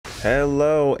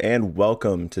Hello and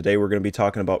welcome. Today we're going to be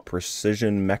talking about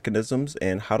precision mechanisms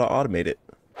and how to automate it.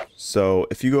 So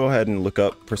if you go ahead and look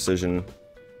up precision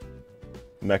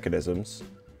mechanisms,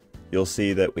 you'll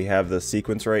see that we have the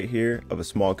sequence right here of a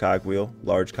small cogwheel,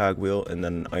 large cogwheel, and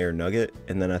then an iron nugget.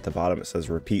 And then at the bottom it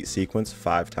says repeat sequence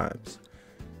 5 times.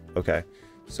 Okay,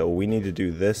 so we need to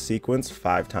do this sequence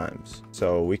 5 times.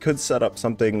 So we could set up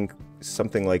something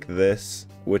like this,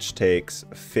 which takes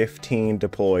 15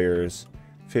 deployers,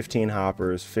 15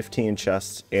 hoppers, 15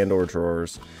 chests and or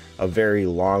drawers, a very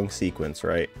long sequence,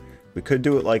 right? We could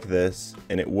do it like this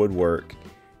and it would work.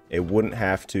 It wouldn't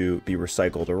have to be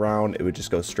recycled around. It would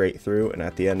just go straight through and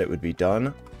at the end it would be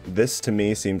done. This to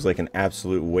me seems like an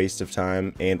absolute waste of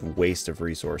time and waste of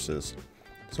resources.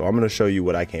 So I'm going to show you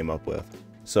what I came up with.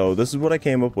 So this is what I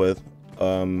came up with.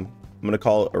 I'm going to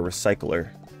call it a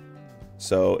recycler.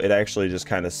 So it actually just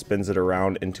kind of spins it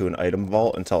around into an item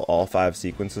vault until all 5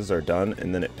 sequences are done,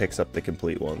 and then it picks up the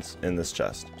complete ones in this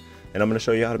chest. And I'm going to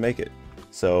show you how to make it.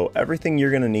 So everything you're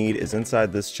going to need is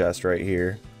inside this chest right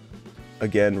here.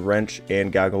 Again, wrench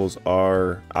and goggles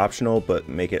are optional, but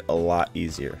make it a lot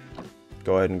easier.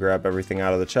 Go ahead and grab everything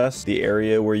out of the chest. The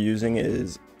area we're using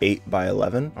is 8 by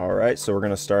 11. All right, so we're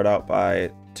going to start out by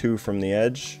 2 from the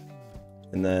edge,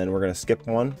 and then we're going to skip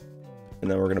 1, and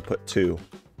then we're going to put 2.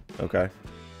 Okay.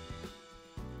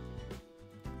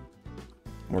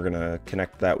 We're going to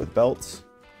connect that with belts.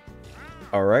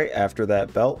 All right, after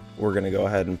that belt, we're going to go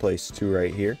ahead and place 2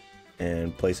 right here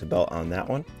and place a belt on that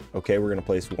one. Okay, we're going to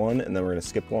place 1 and then we're going to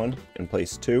skip 1 and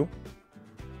place 2.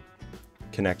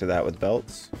 Connect to that with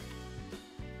belts.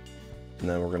 And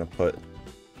then we're going to put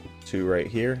 2 right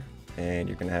here, and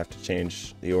you're going to have to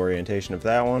change the orientation of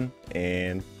that one,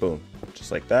 and boom,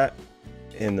 just like that.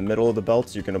 In the middle of the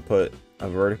belts, you're going to put a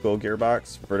vertical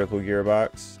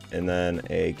gearbox, and then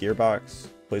a gearbox.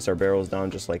 Place our barrels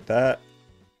down just like that.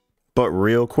 But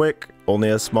real quick, only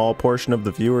a small portion of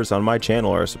the viewers on my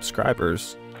channel are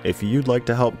subscribers. If you'd like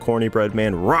to help Corny Bread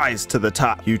Man rise to the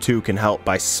top, you too can help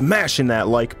by smashing that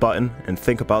like button and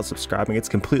think about subscribing. It's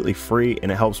completely free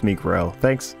and it helps me grow.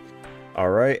 Thanks.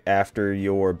 All right, after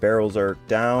your barrels are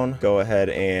down, go ahead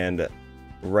and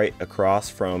right across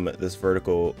from this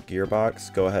vertical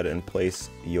gearbox, go ahead and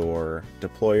place your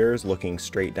deployers looking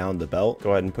straight down the belt.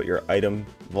 Go ahead and put your item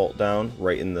vault down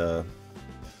right in the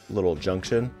little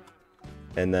junction,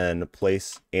 and then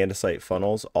place andesite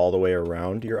funnels all the way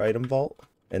around your item vault,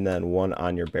 and then 1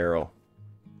 on your barrel.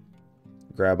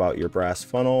 Grab out your brass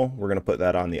funnel. We're going to put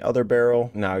that on the other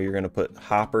barrel. Now you're going to put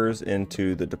hoppers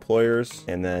into the deployers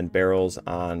and then barrels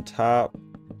on top,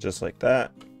 just like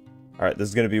that. All right, this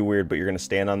is going to be weird, but you're going to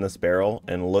stand on this barrel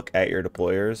and look at your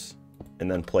deployers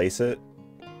and then place it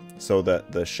so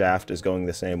that the shaft is going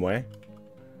the same way.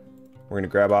 We're going to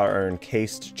grab out our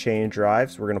encased chain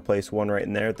drives. We're going to place 1 right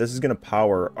in there. This is going to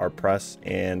power our press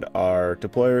and our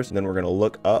deployers. And then we're going to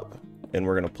look up and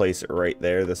we're going to place it right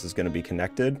there. This is going to be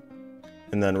connected.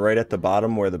 And then right at the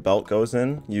bottom where the belt goes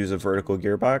in, use a vertical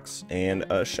gearbox and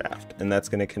a shaft. And that's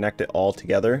going to connect it all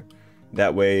together.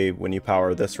 That way, when you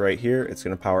power this right here, it's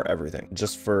going to power everything.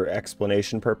 Just for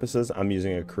explanation purposes, I'm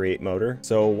using a create motor.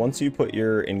 So once you put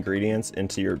your ingredients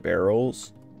into your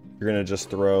barrels, you're going to just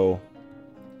throw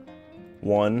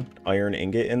 1 iron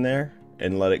ingot in there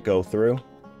and let it go through.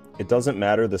 It doesn't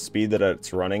matter the speed that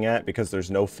it's running at because there's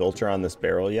no filter on this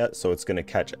barrel yet, so it's going to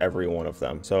catch every one of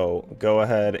them. So go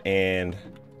ahead and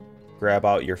grab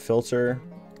out your filter,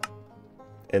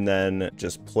 and then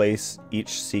just place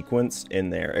each sequence in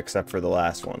there except for the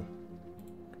last one.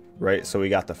 Right, so we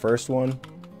got the first one.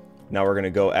 Now we're going to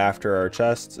go after our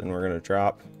chests and we're going to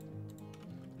drop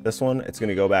this one. It's going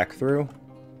to go back through.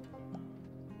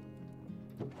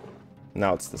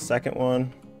 Now it's the second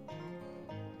one.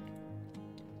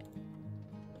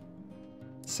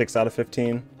 6 out of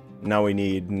 15. Now we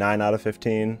need 9 out of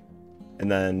 15. And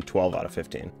then 12 out of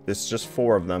 15. This is just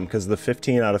 4 of them because the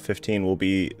 15 out of 15 will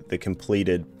be the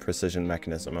completed precision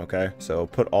mechanism, okay? So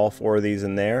put all 4 of these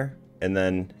in there and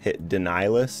then hit deny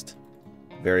list,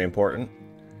 very important.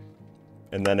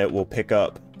 And then it will pick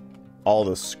up all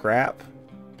the scrap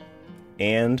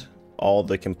and all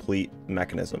the complete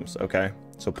mechanisms, okay?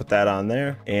 So put that on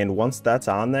there, and once that's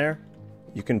on there,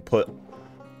 you can put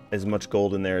as much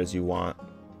gold in there as you want.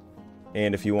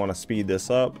 And if you want to speed this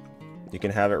up, you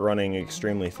can have it running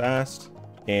extremely fast,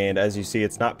 and as you see,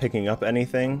 it's not picking up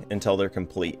anything until they're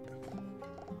complete.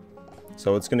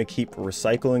 So it's going to keep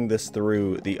recycling this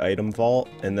through the item vault,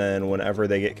 and then whenever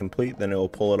they get complete, then it will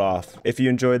pull it off. If you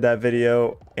enjoyed that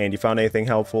video and you found anything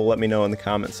helpful, let me know in the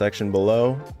comment section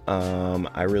below.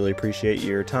 I really appreciate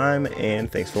your time, and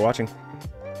thanks for watching.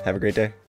 Have a great day.